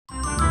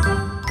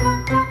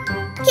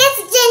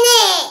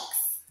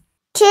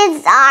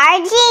Kids are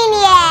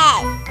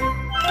genius!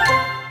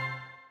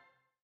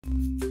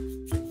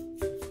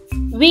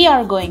 We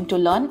are going to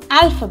learn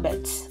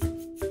alphabets.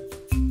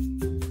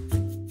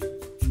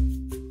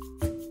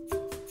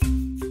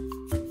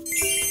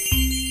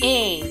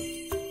 A.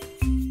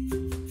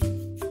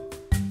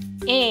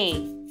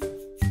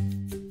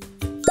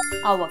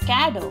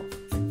 Avocado.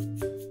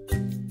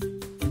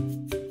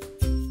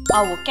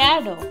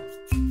 Avocado.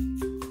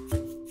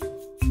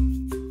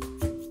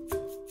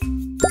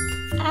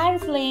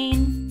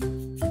 Airplane.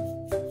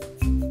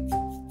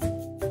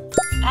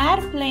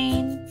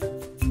 Airplane.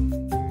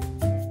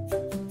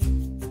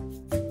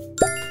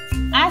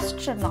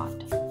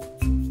 Astronaut.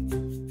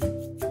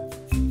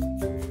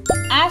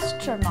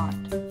 Astronaut.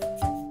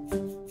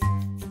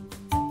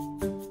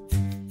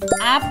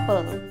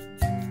 Apple.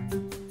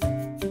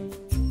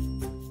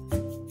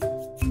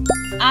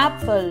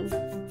 Apple.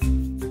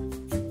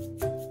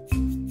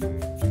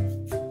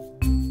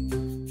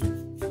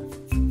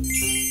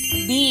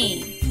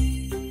 B.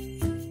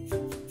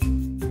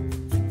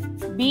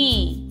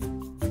 B.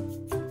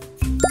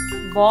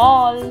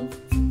 Ball.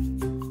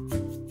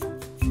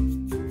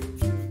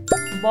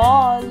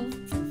 Ball.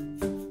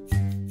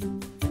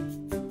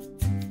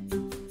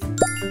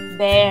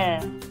 Bear.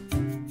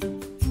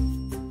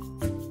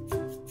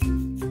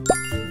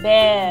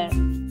 Bear.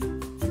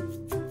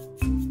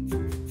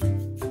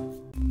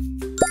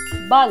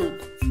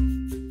 Bulb.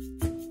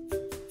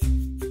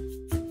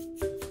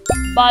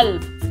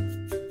 Bulb.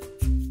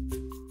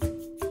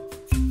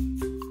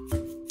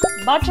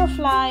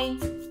 Butterfly.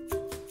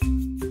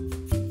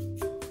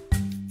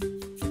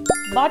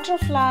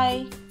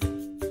 Butterfly.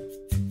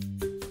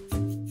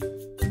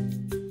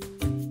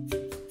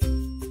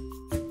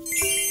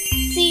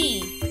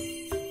 C.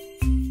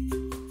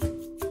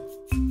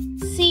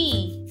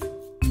 C.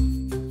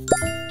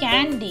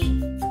 Candy.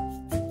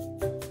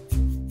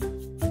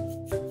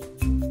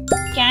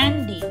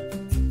 Candy.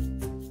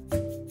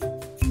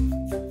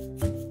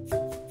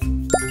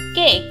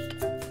 Cake.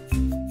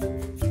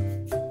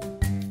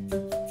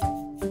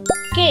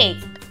 Cake.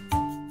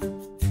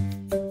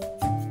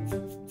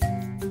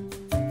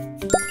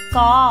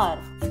 Car.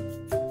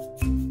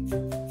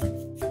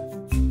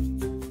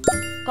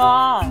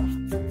 Car.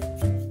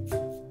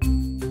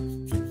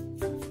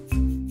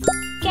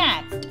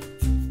 Cat.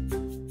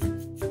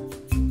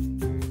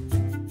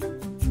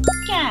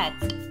 Cat.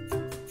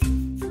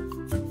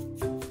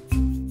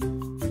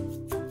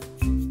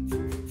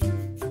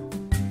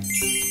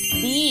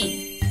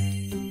 D.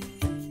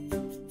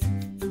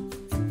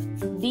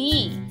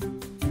 D.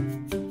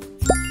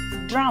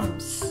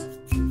 Drums.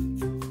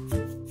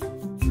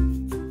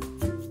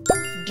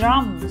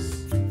 Drums.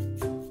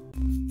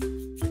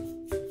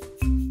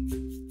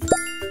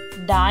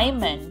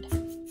 Diamond.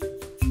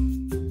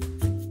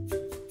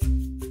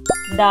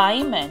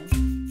 Diamond.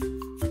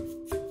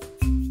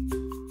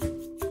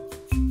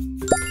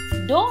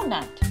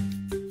 Donut.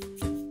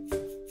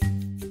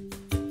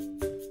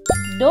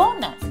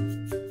 Donut.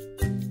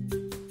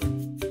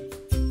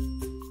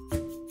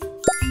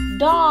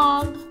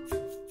 Dog.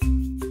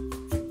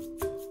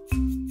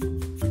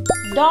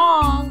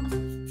 Dog.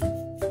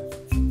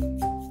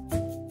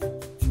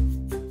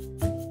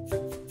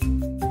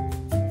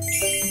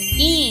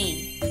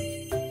 E.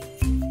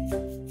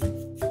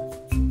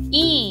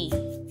 E.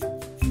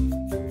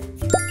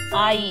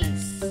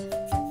 Ice.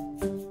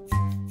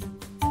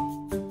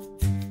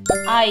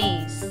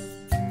 Ice.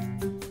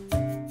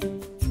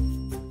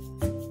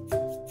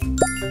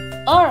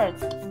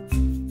 Earth.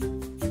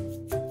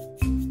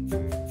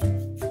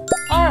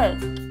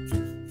 Earth.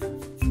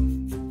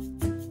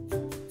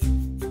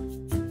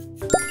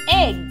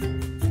 Egg.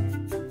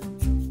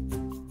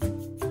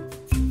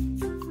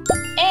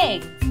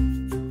 Egg.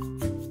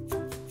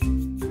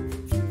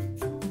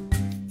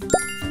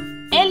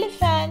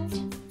 Elephant.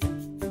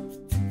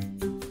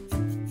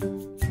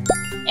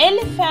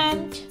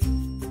 Elephant.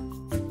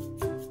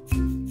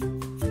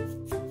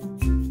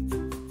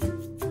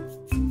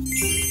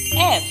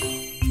 F.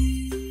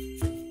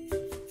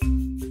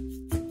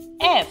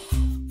 F.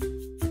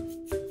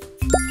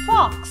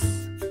 Fox.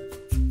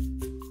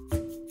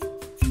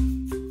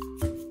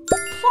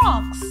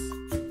 Fox.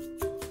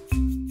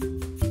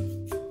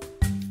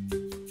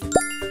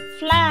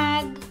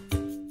 Flag.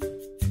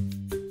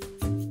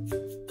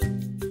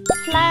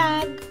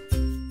 Flag.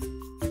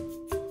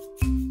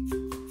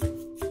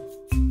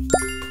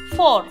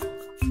 Fork.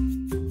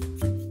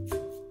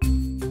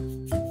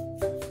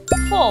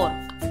 Fork.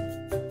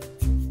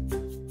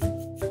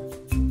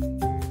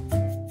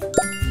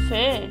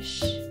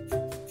 Fish.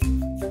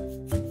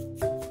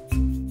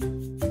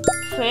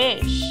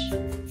 Fish.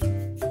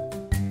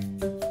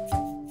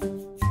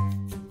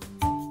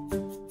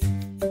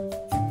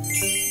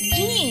 G.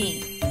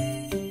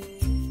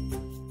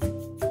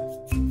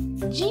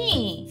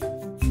 G.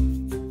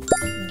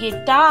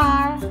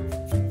 Guitar.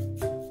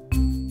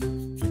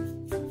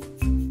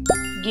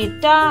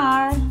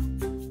 Guitar.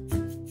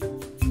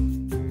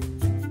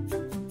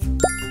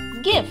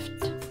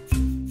 Gift.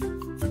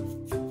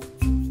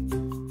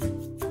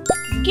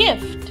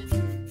 Gift.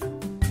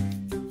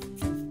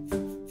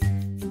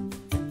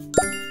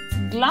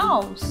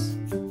 Gloves.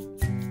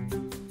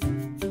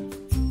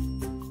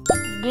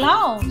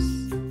 Gloves.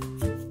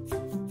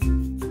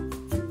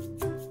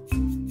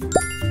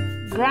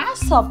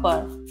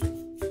 Grasshopper.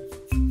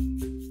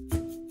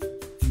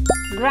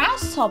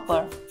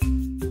 Grasshopper.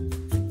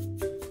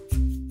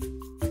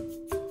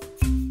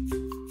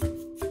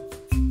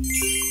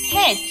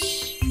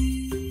 Hedge.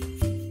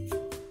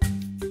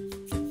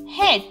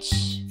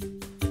 Hedge.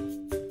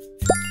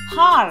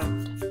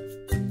 Heart.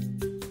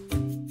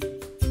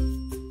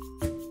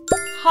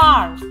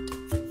 Heart.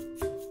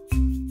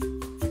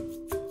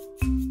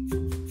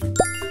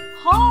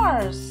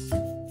 Horse.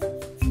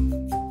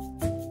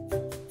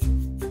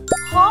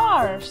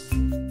 Horse.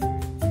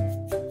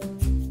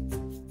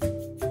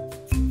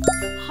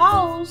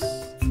 House.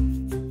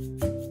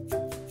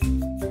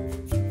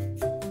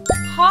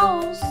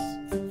 House.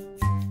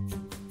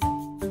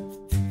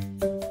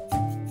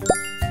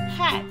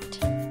 Hat.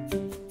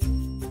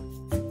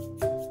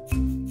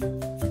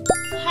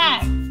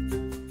 Hat.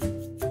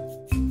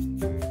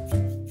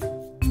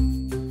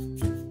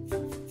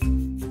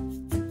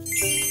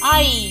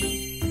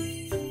 Eye.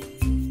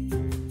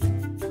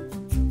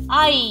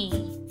 Eye.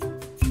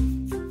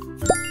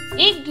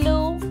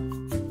 Igloo.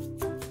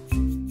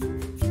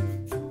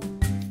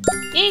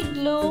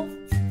 Igloo.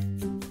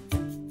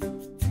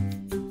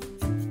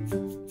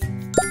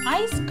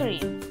 Ice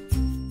cream.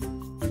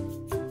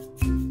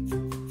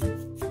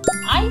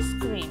 Ice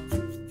cream.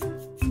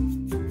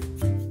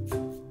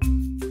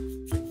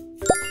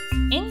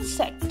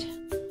 Insect.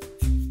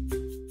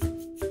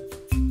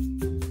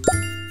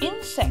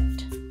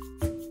 Insect.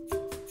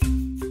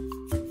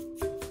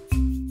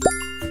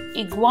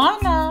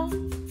 Iguana.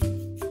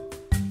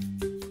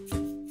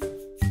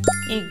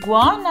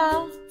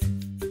 Iguana.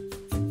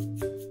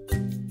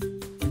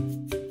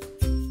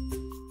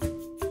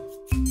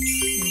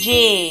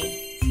 Jay.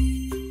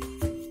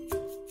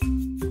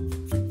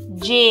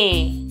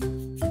 Jay.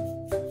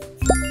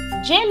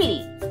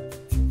 Jelly.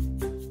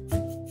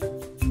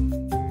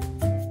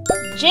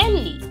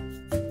 Jelly.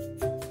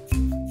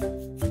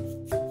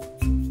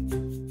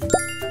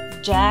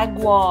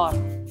 Jaguar.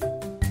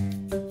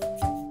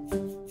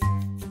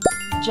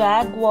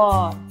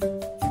 Jaguar.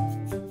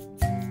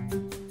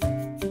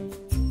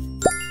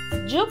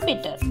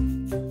 Jupiter.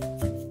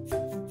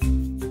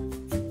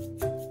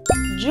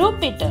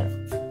 Jupiter.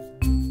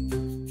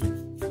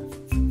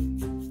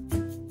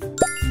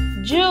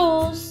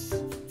 Juice.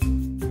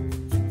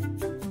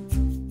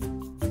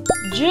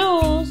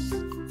 Juice.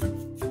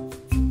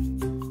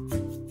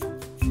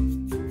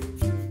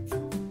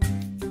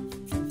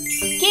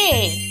 K.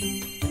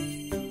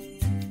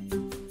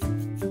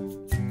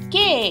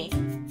 K.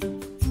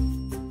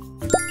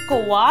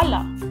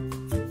 Koala.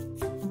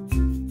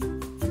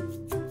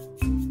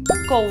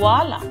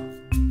 Koala.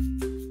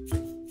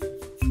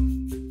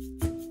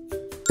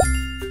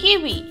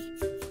 Kiwi.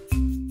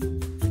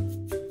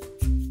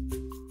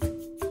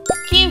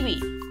 Kiwi.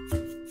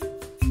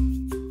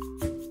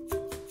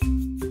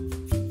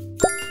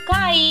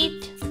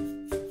 Kite.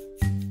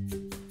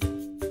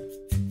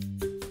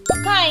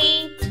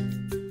 Kite.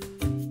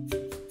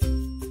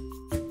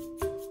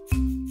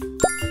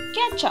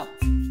 Ketchup.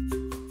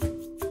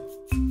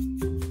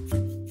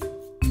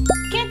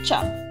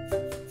 Ketchup.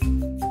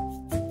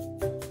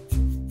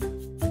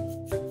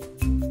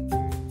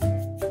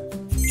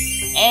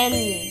 L.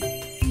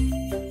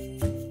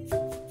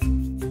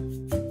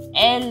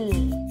 L.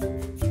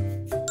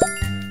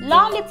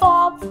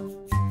 Lollipop.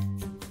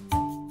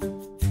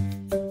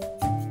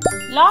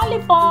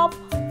 Lollipop.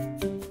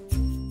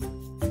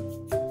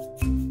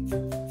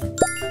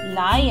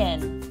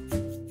 Lion.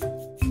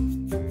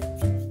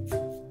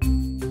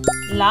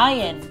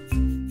 Lion.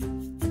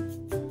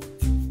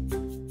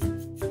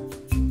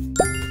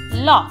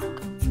 Lock.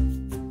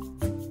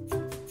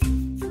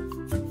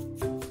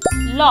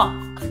 Lock.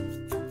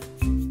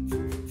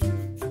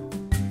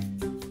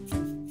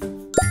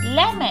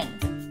 Lemon.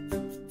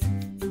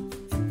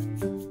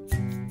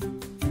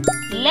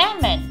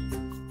 Lemon.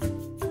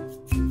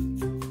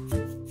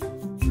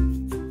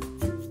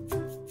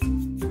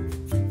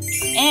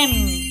 M.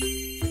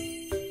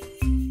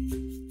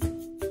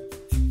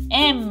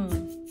 M.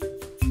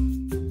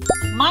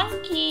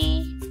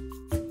 Monkey.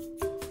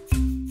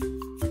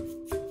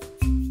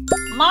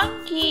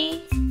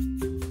 Monkey.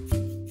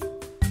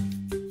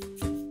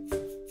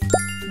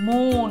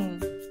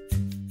 Moon.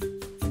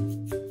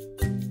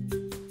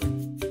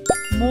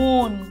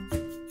 Moon.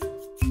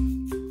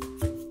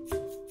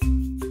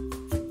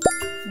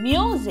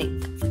 Music.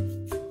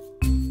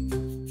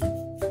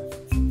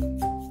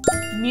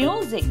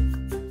 Music.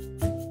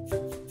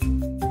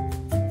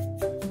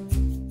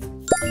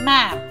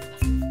 Map.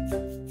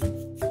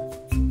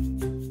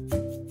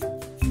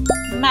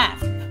 Map.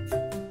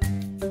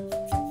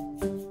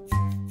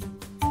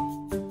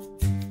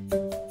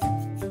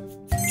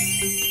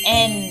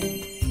 N.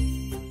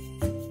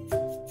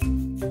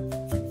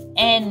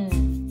 N.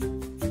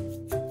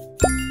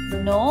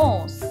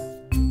 Nose.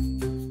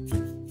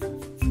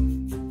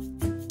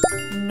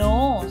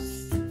 Nose.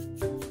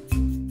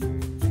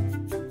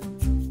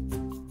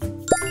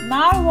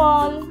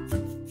 Narwhal.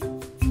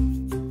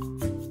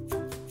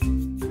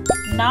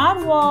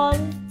 narwhal,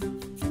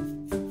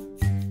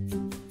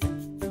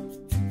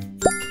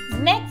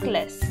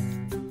 necklace,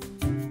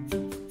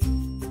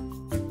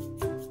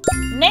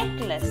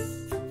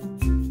 necklace,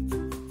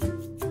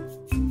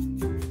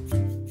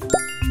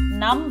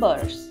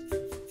 numbers,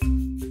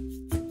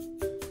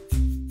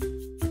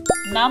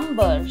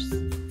 numbers,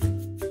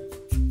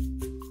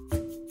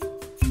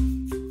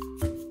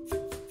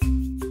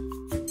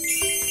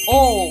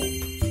 O,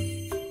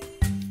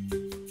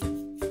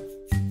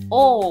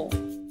 O,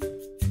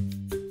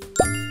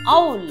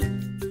 owl,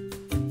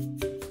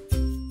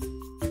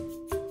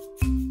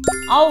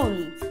 owl,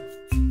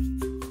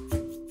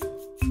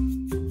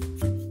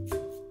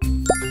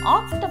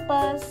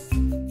 octopus,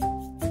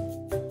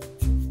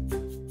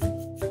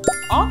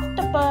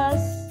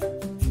 octopus,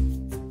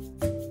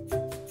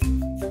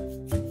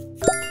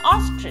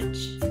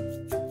 ostrich,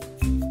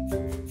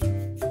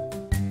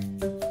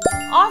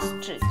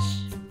 ostrich,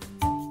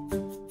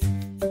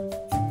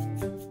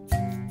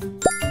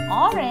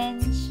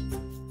 orange,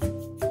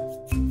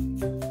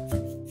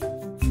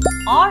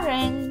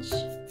 orange,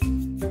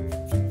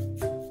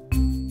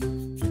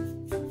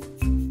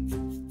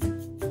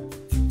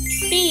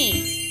 pea,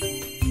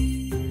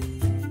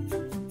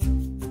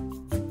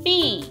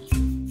 pea,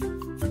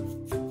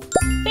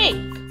 pig,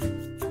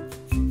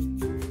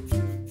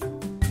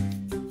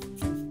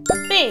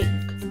 pig,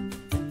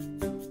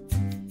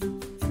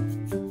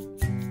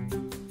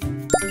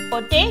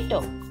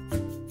 potato,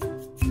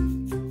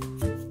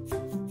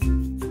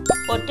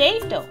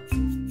 potato,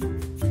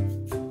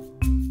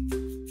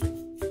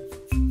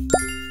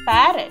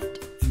 parrot,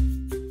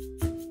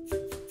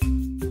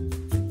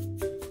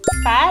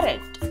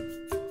 parrot,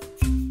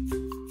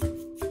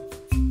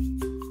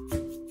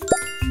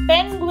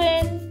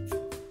 penguin,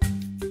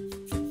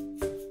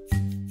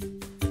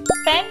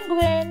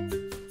 penguin,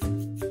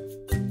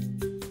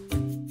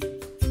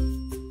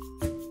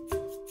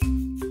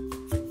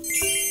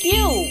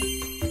 queue,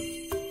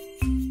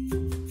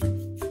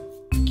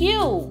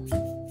 queue,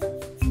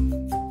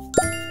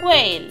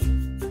 quail,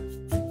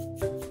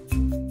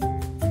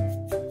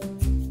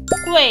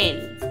 quail,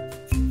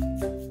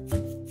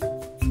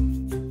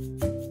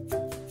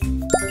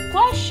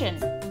 question,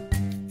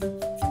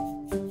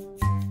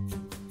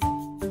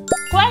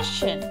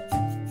 question,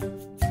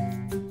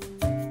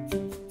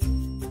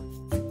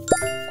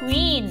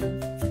 queen,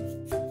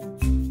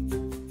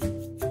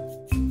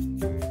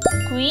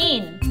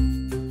 queen,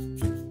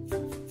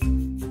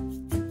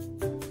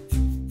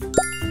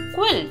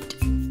 quilt,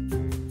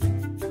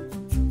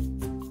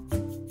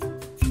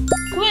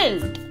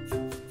 quilt,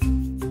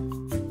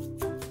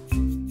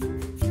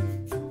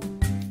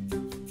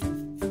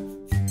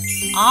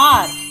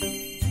 R,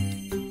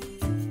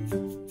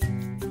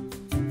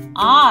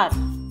 R,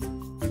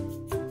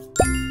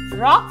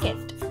 rocket,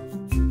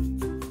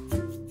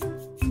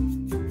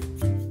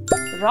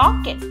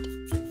 rocket,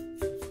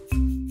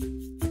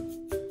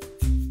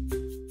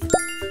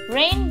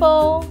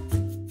 rainbow,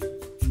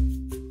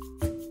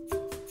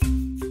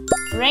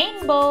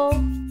 rainbow,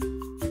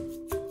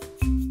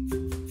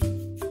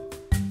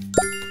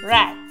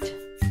 rat,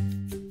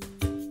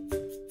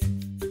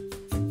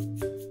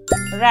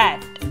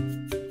 rat,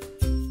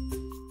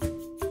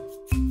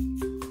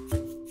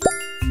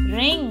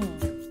 ring,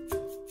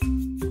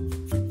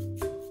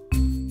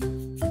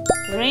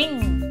 ring,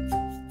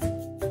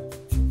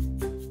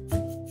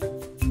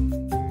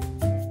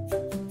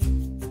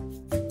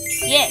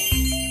 yes,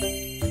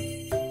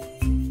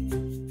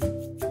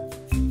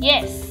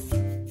 yes,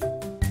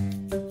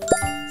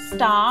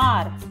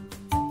 star,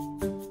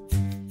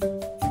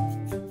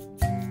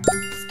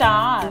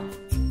 star,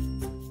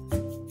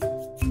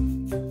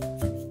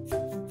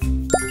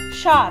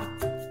 shark,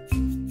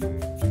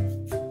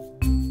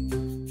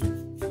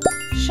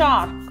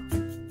 shark,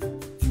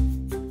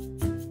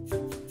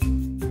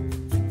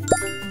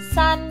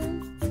 sun,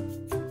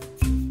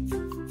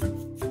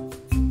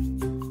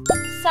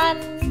 sun,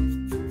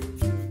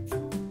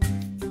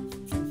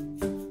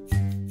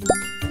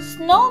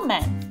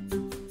 snowman,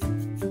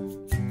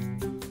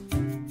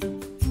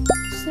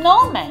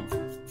 snowman,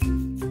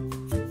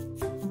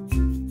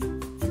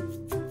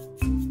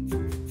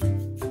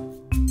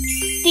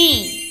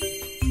 tea,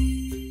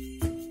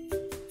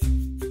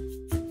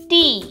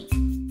 tea,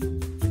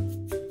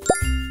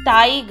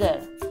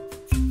 tiger,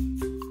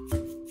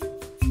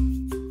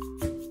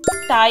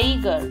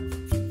 tiger,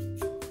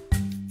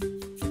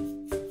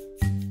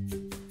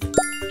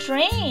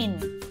 train,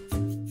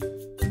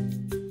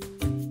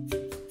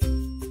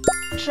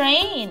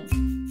 train,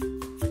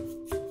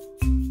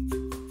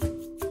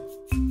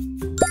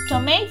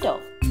 tomato,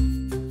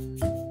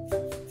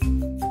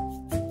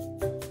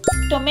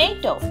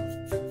 tomato,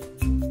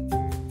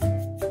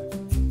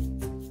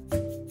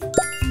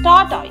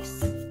 tortoise,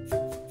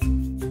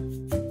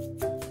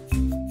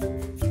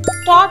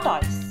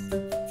 tortoise,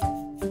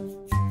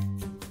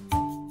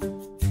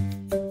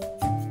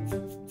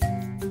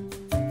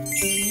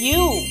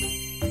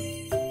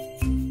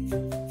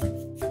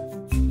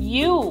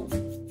 U,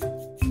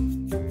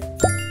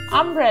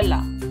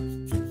 umbrella,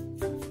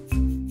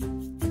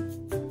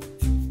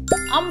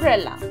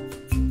 umbrella,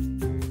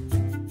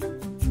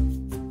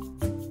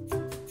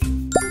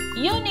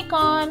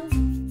 Unicorn.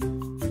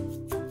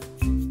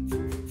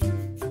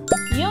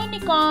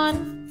 Unicorn.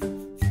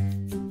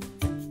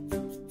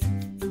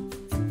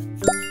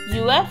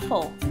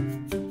 UFO.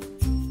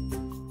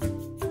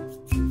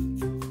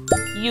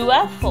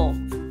 UFO.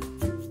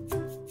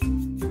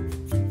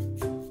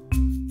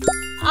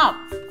 Up.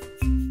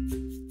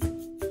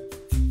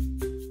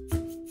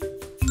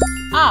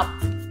 Up.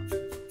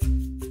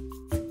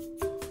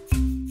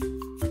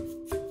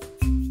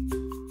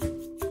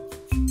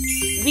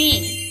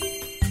 V.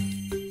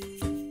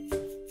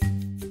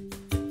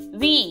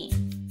 V.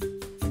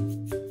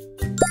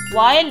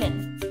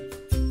 Violin.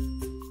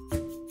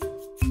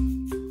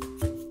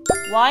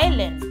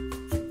 Violin.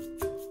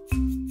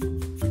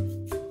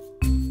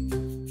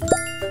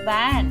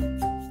 Van.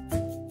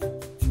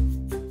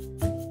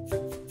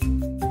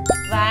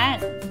 Van.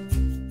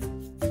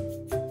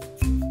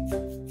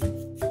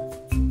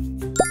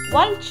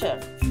 Vulture.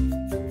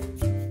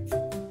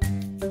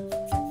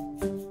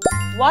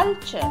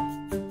 Vulture.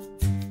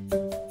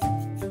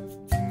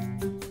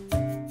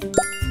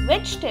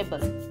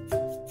 Vegetable.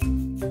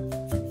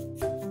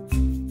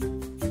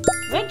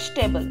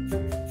 Vegetable.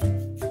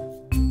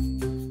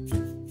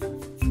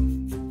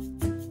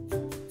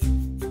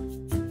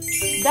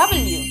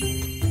 W.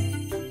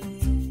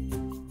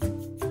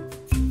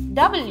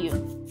 W.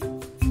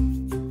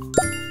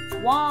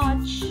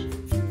 Watch.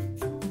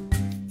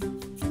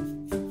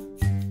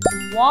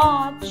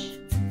 Watch.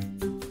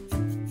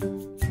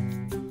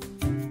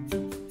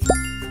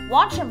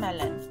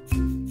 Watermelon.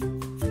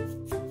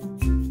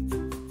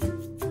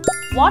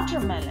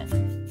 Watermelon.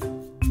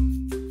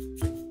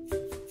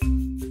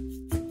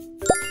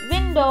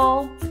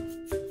 Window.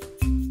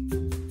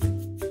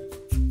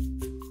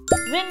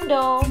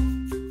 Window.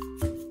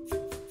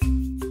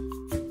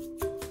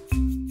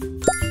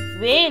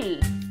 Whale.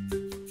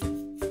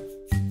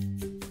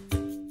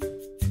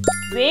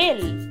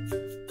 Whale.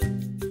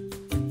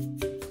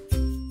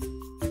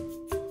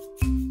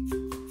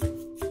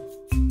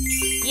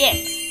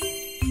 X.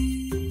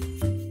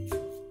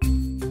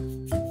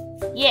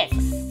 X.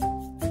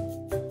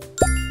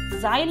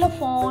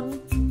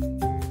 Xylophone.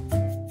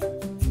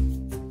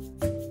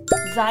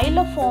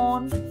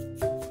 Xylophone.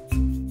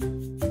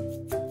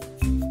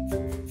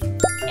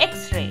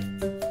 X-ray.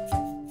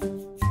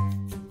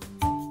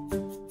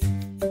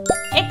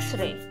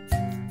 X-ray.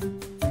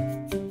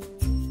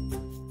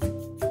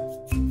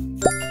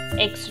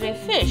 X-ray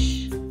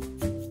fish.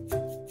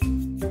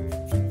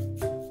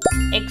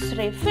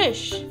 X-ray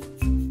fish.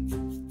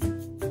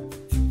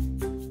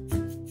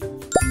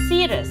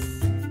 Cirrus.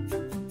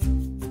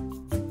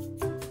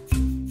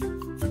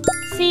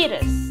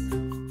 Cirrus.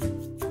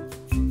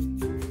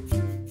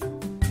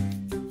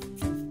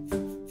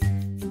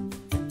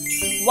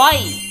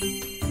 Y.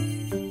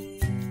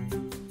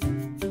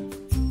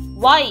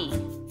 Y.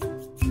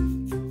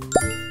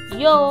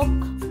 Yolk.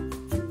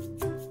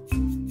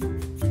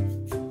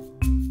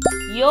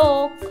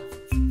 Yolk.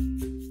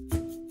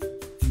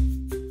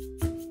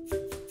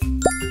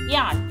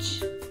 Yacht.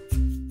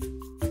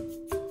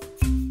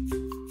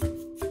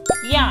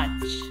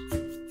 Yacht.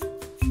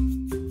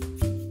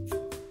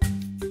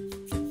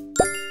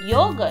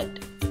 Yogurt.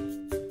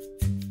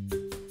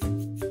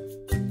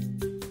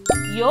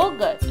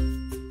 Yogurt.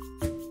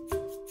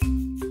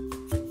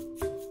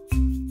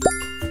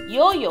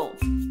 Yo-yo.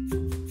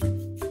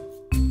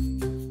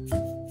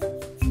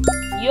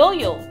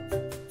 Yo-yo.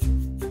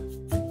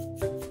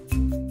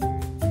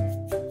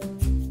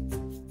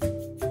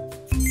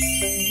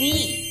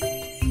 Z.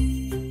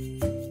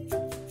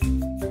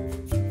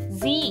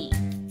 Z.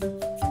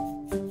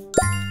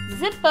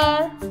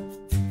 Zipper.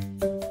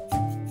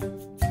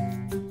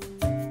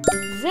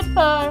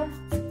 Zipper.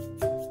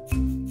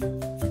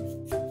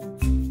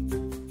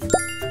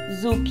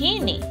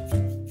 Zucchini.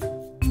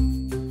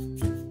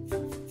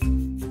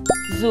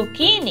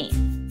 Zucchini.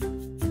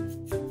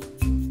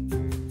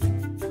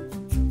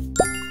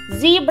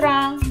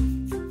 Zebra.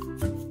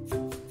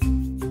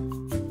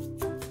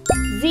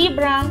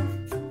 Zebra.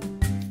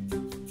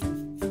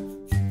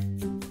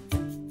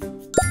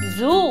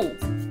 Zoo.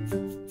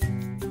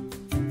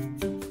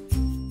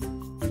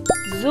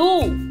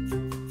 Zoo.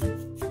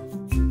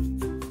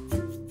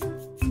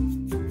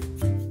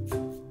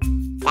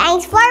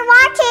 Thanks for watching.